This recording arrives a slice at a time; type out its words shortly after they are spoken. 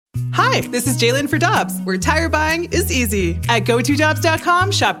Hi, this is Jalen for Dobbs, where tire buying is easy. At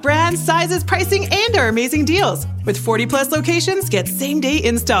GoToDobbs.com, shop brands, sizes, pricing, and our amazing deals. With 40-plus locations, get same-day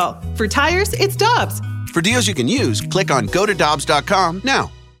install. For tires, it's Dobbs. For deals you can use, click on GoToDobbs.com now.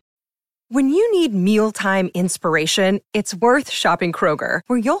 When you need mealtime inspiration, it's worth shopping Kroger,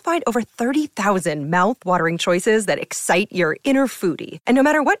 where you'll find over 30,000 mouth-watering choices that excite your inner foodie. And no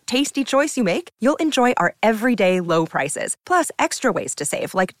matter what tasty choice you make, you'll enjoy our everyday low prices, plus extra ways to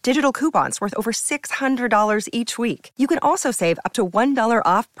save, like digital coupons worth over $600 each week. You can also save up to $1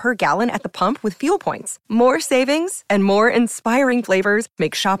 off per gallon at the pump with fuel points. More savings and more inspiring flavors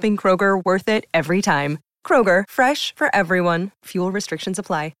make shopping Kroger worth it every time. Kroger, fresh for everyone. Fuel restrictions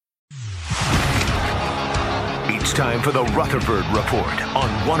apply. It's time for the Rutherford Report on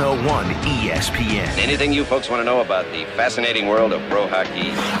 101 ESPN. Anything you folks want to know about the fascinating world of pro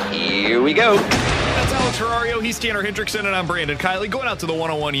hockey, here we go. That's Alex Ferrario. He's Tanner Hendrickson, and I'm Brandon Kiley. Going out to the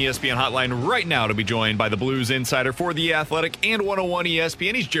 101 ESPN hotline right now to be joined by the Blues insider for The Athletic and 101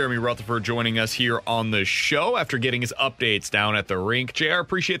 ESPN. He's Jeremy Rutherford joining us here on the show after getting his updates down at the rink. JR,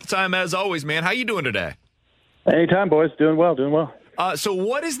 appreciate the time as always, man. How you doing today? Anytime, boys. Doing well. So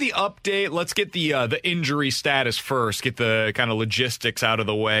what is the update? Let's get the injury status first, get the kind of logistics out of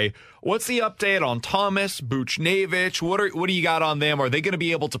the way. What's the update on Thomas, Buchnevich? What do you got on them? Are they going to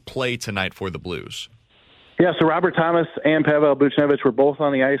be able to play tonight for the Blues? Yeah, so Robert Thomas and Pavel Buchnevich were both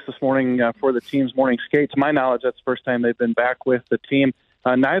on the ice this morning for the team's morning skate. To my knowledge, that's the first time they've been back with the team.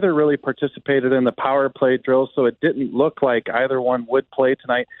 Neither really participated in the power play drill, so it didn't look like either one would play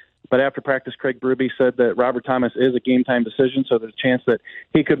tonight. But after practice, Craig Berube said that Robert Thomas is a game-time decision, so there's a chance that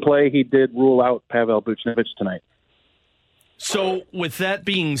he could play. He did rule out Pavel Buchnevich tonight. So with that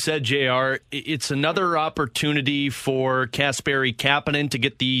being said, JR, it's another opportunity for Kasperi Kapanen to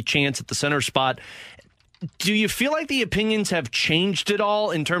get the chance at the center spot. Do you feel like the opinions have changed at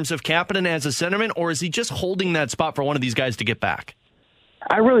all in terms of Kapanen as a centerman, or is he just holding that spot for one of these guys to get back?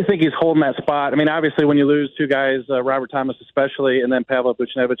 I really think he's holding that spot. I mean, obviously, when you lose two guys, Robert Thomas especially, and then Pavel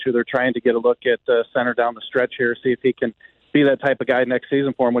Buchnevich, who they're trying to get a look at center down the stretch here, see if he can be that type of guy next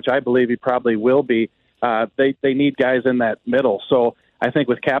season for him, which I believe he probably will be. They need guys in that middle. So I think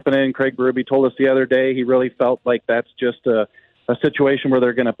with Kapanen, Craig Berube told us the other day, he really felt like that's just a situation where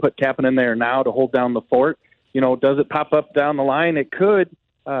they're going to put Kapanen there now to hold down the fort. You know, does it pop up down the line? It could.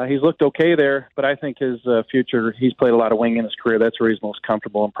 He's looked okay there, but I think his future, he's played a lot of wing in his career. That's where he's most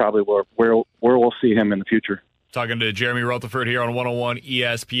comfortable and probably where we'll see him in the future. Talking to Jeremy Rutherford here on 101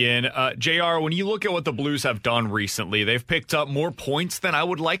 ESPN. JR, when you look at what the Blues have done recently, they've picked up more points than I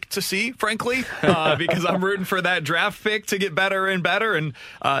would like to see, frankly, because I'm rooting for that draft pick to get better and better, and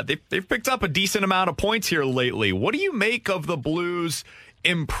they've picked up a decent amount of points here lately. What do you make of the Blues'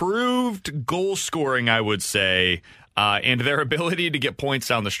 improved goal scoring, I would say, and their ability to get points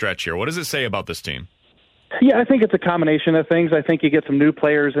down the stretch here? What does it say about this team? Yeah, I think it's a combination of things. I think you get some new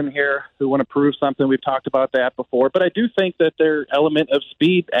players in here who want to prove something. We've talked about that before. But I do think that their element of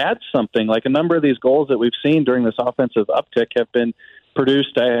speed adds something. Like a number of these goals that we've seen during this offensive uptick have been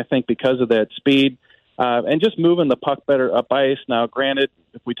produced, I think, because of that speed and just moving the puck better up ice. Now, granted,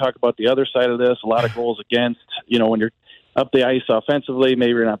 if we talk about the other side of this, a lot of goals against, when you're up the ice offensively,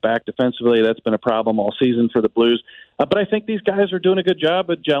 maybe you're not back defensively. That's been a problem all season for the Blues. But I think these guys are doing a good job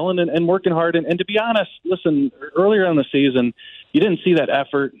at gelling and working hard. And to be honest, listen, earlier in the season, you didn't see that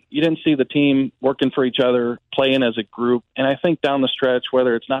effort. You didn't see the team working for each other, playing as a group. And I think down the stretch,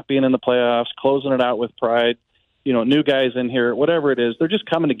 whether it's not being in the playoffs, closing it out with pride, new guys in here, whatever it is, they're just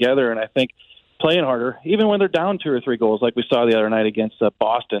coming together and I think playing harder, even when they're down 2 or 3 goals like we saw the other night against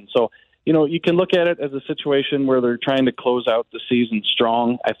Boston. So, you can look at it as a situation where they're trying to close out the season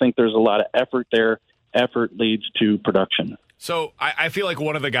strong. I think there's a lot of effort there. Effort leads to production. So I feel like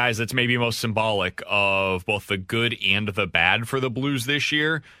one of the guys that's maybe most symbolic of both the good and the bad for the Blues this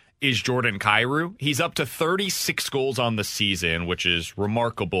year is Jordan Kyrou. He's up to 36 goals on the season, which is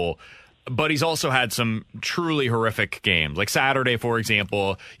remarkable. But he's also had some truly horrific games. Like Saturday, for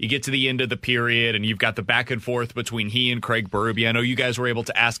example, you get to the end of the period and you've got the back and forth between he and Craig Berube. I know you guys were able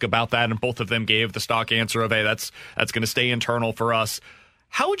to ask about that, and both of them gave the stock answer of, hey, that's going to stay internal for us.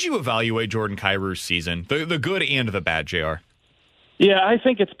 How would you evaluate Jordan Kyrou's season, the good and the bad, JR? Yeah, I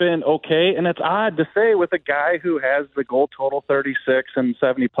think it's been okay, and it's odd to say with a guy who has the goal total 36 and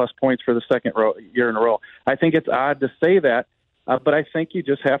 70-plus points for the second year in a row. I think it's odd to say that. But I think you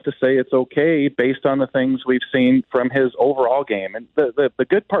just have to say it's okay based on the things we've seen from his overall game. And the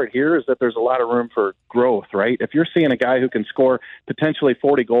good part here is that there's a lot of room for growth, right? If you're seeing a guy who can score potentially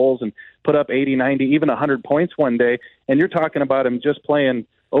 40 goals and put up 80, 90, even 100 points one day, and you're talking about him just playing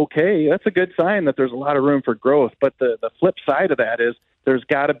okay, that's a good sign that there's a lot of room for growth. But the flip side of that is there's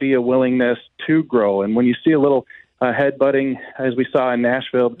got to be a willingness to grow. And when you see a little headbutting, as we saw in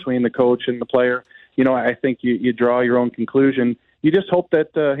Nashville, between the coach and the player, I think you draw your own conclusion. You just hope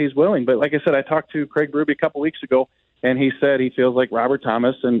that he's willing. But like I said, I talked to Craig Berube a couple weeks ago, and he said he feels like Robert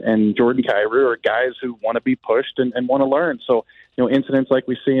Thomas and Jordan Kyrou are guys who want to be pushed and want to learn. So, incidents like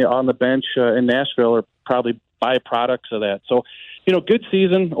we see on the bench in Nashville are probably byproducts of that. So, good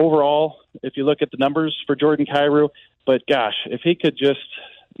season overall if you look at the numbers for Jordan Kyrou. But, gosh, if he could just,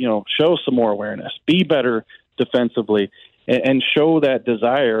 show some more awareness, be better defensively, and show that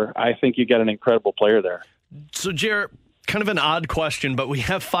desire, I think you got an incredible player there. So, Jarrett, kind of an odd question, but we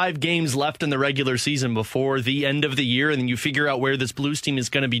have 5 games left in the regular season before the end of the year, and then you figure out where this Blues team is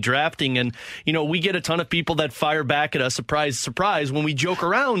going to be drafting. And, we get a ton of people that fire back at us, surprise, surprise, when we joke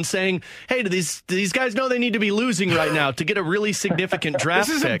around saying, hey, do these guys know they need to be losing right now to get a really significant draft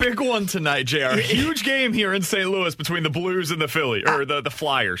pick? This is pick? a big one tonight, JR. Huge game here in St. Louis between the Blues and the Philly, or the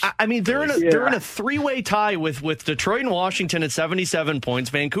Flyers. I mean, they're in a 3-way tie with Detroit and Washington at 77 points.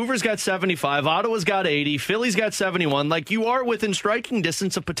 Vancouver's got 75. Ottawa's got 80. Philly's got 71. Like, you are within striking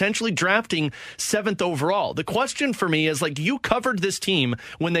distance of potentially drafting 7th overall. The question for me is, you covered this team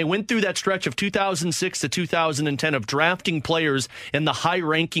when they went through that stretch of 2006 to 2010 of drafting players in the high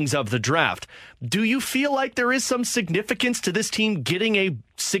rankings of the draft. Do you feel like there is some significance to this team getting a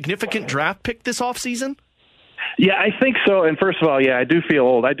significant draft pick this offseason? Yeah, I think so. And first of all, I do feel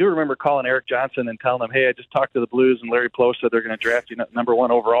old. I do remember calling Eric Johnson and telling him, hey, I just talked to the Blues, and Larry Plow said they're going to draft you number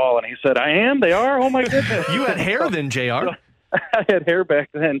 1 overall. And he said, I am? They are? Oh, my goodness. You had hair then, JR. I had hair back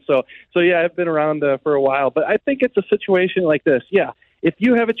then. So I've been around for a while. But I think it's a situation like this. Yeah, if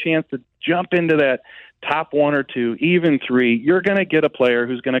you have a chance to jump into that top 1 or 2, even 3, you're going to get a player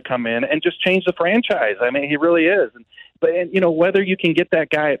who's going to come in and just change the franchise. I mean, he really is. But whether you can get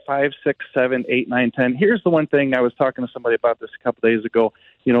that guy at 5, 6, 7, 8, 9, 10. Here's the one thing, I was talking to somebody about this a couple days ago,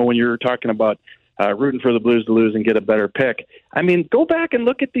 when you were talking about rooting for the Blues to lose and get a better pick. I mean, go back and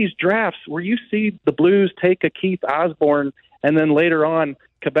look at these drafts where you see the Blues take a Keith Osborne, and then later on,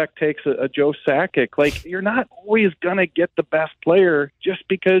 Quebec takes a Joe Sakic. You're not always going to get the best player just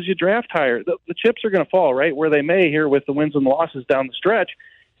because you draft higher. The chips are going to fall, right, where they may here with the wins and losses down the stretch.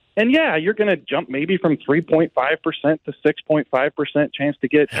 And, you're going to jump maybe from 3.5% to 6.5% chance to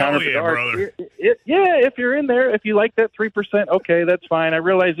get Connor Bedard. If you're in there, if you like that 3%, okay, that's fine. I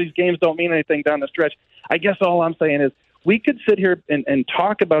realize these games don't mean anything down the stretch. I guess all I'm saying is we could sit here and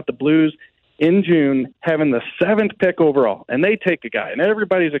talk about the Blues in June having the 7th pick overall, and they take a guy, and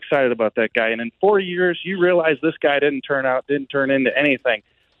everybody's excited about that guy. And in 4 years, you realize this guy didn't turn into anything.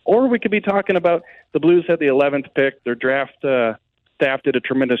 Or we could be talking about the Blues had the 11th pick. Their draft staff did a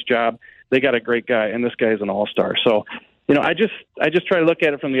tremendous job. They got a great guy, and this guy is an all-star. So, I just try to look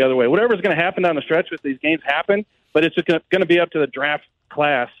at it from the other way. Whatever's going to happen down the stretch with these games happen, but it's going to be up to the draft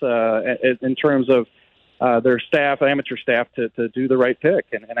class in terms of their staff, amateur staff, to do the right pick.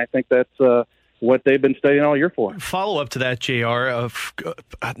 And I think that's what they've been studying all year for. Follow up to that, JR.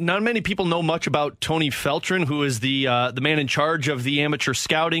 Not many people know much about Tony Feltrin, who is the man in charge of the amateur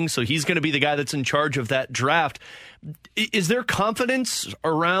scouting. So he's going to be the guy that's in charge of that draft. Is there confidence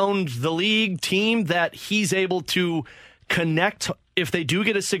around the league team that he's able to connect if they do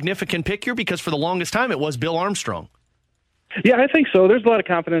get a significant pick here? Because for the longest time, it was Bill Armstrong. Yeah, I think so. There's a lot of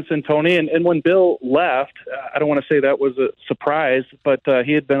confidence in Tony. And when Bill left, I don't want to say that was a surprise, but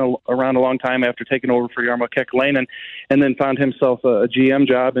he had been around a long time after taking over for Jarmo Kekalainen, and then found himself a GM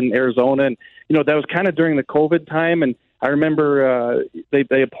job in Arizona. And, that was kind of during the COVID time. And I remember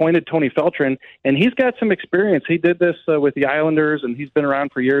they appointed Tony Feltrin, and he's got some experience. He did this with the Islanders, and he's been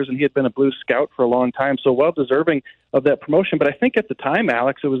around for years, and he had been a Blues scout for a long time, so well-deserving of that promotion. But I think at the time,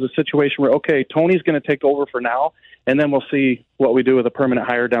 Alex, it was a situation where, okay, Tony's going to take over for now, and then we'll see what we do with a permanent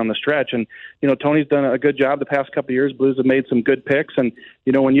hire down the stretch. And, Tony's done a good job the past couple of years. Blues have made some good picks. And,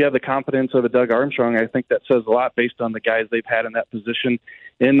 when you have the confidence of a Doug Armstrong, I think that says a lot based on the guys they've had in that position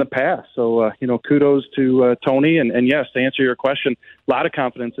in the past. So, kudos to Tony. And yes, to answer your question, a lot of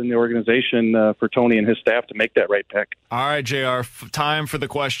confidence in the organization for Tony and his staff to make that right pick. All right, JR, time for the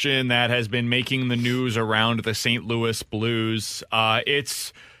question that has been making the news around the St. Louis Blues.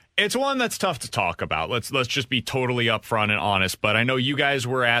 It's one that's tough to talk about. Let's just be totally upfront and honest. But I know you guys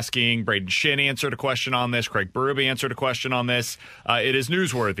were asking. Braden Shin answered a question on this. Craig Berube answered a question on this. It is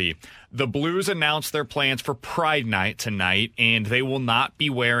newsworthy. The Blues announced their plans for Pride Night tonight, and they will not be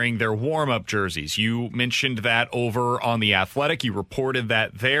wearing their warm-up jerseys. You mentioned that over on The Athletic. You reported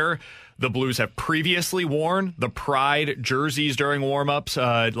that there. The Blues have previously worn the Pride jerseys during warm-ups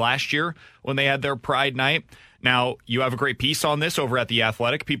last year when they had their Pride Night. Now, you have a great piece on this over at The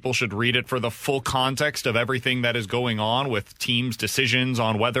Athletic. People should read it for the full context of everything that is going on with teams' decisions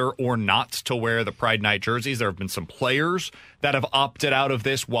on whether or not to wear the Pride Night jerseys. There have been some players that have opted out of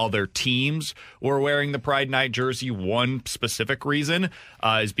this while their teams were wearing the Pride Night jersey. One specific reason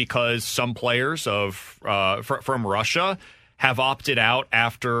is because some players from Russia have opted out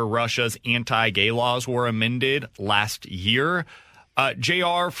after Russia's anti-gay laws were amended last year.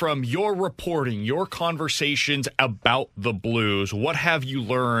 JR, from your reporting, your conversations about the Blues, what have you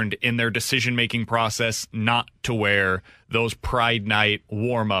learned in their decision-making process not to wear those Pride Night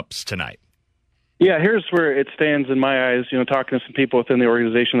warm-ups tonight? Yeah, here's where it stands in my eyes, talking to some people within the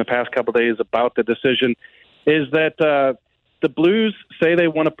organization the past couple of days about the decision, is that the Blues say they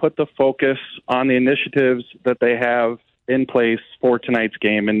want to put the focus on the initiatives that they have in place for tonight's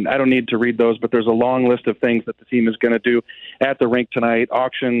game. And I don't need to read those, but there's a long list of things that the team is going to do at the rink tonight,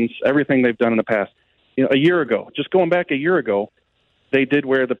 auctions, everything they've done in the past. A year ago, just going back a year ago, they did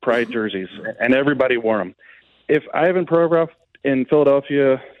wear the Pride jerseys, and everybody wore them. If Ivan Provorov in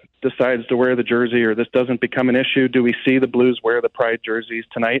Philadelphia decides to wear the jersey, or this doesn't become an issue, do we see the Blues wear the Pride jerseys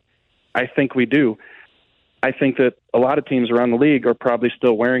tonight? I think we do. I think that a lot of teams around the league are probably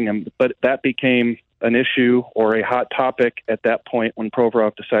still wearing them, but that became an issue or a hot topic at that point when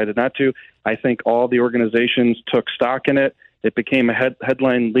Provorov decided not to. I think all the organizations took stock in it. It became a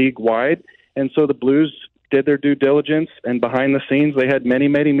headline league-wide, and so the Blues did their due diligence, and behind the scenes they had many,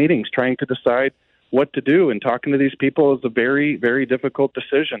 many meetings trying to decide what to do, and talking to these people is a very, very difficult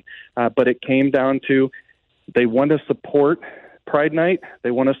decision. But it came down to they want to support Pride Night.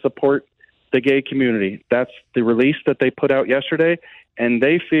 They want to support the gay community. That's the release that they put out yesterday, and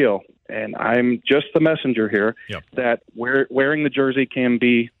they feel, and I'm just the messenger here, that wearing the jersey can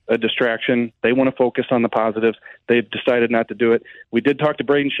be a distraction. They want to focus on the positives. They've decided not to do it. We did talk to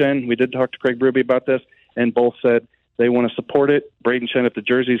Braden Shen. We did talk to Craig Berube about this, and both said they want to support it. Braden Shen, if the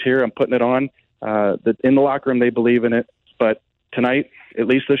jersey's here, I'm putting it on. In the locker room, they believe in it. But tonight, at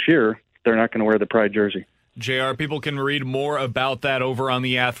least this year, they're not going to wear the Pride jersey. JR, people can read more about that over on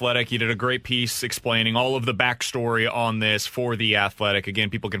The Athletic. You did a great piece explaining all of the backstory on this for The Athletic. Again,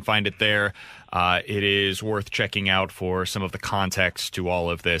 people can find it there. It is worth checking out for some of the context to all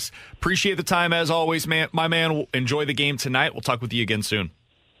of this. Appreciate the time as always, my man. Enjoy the game tonight. We'll talk with you again soon.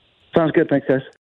 Sounds good. Thanks, guys.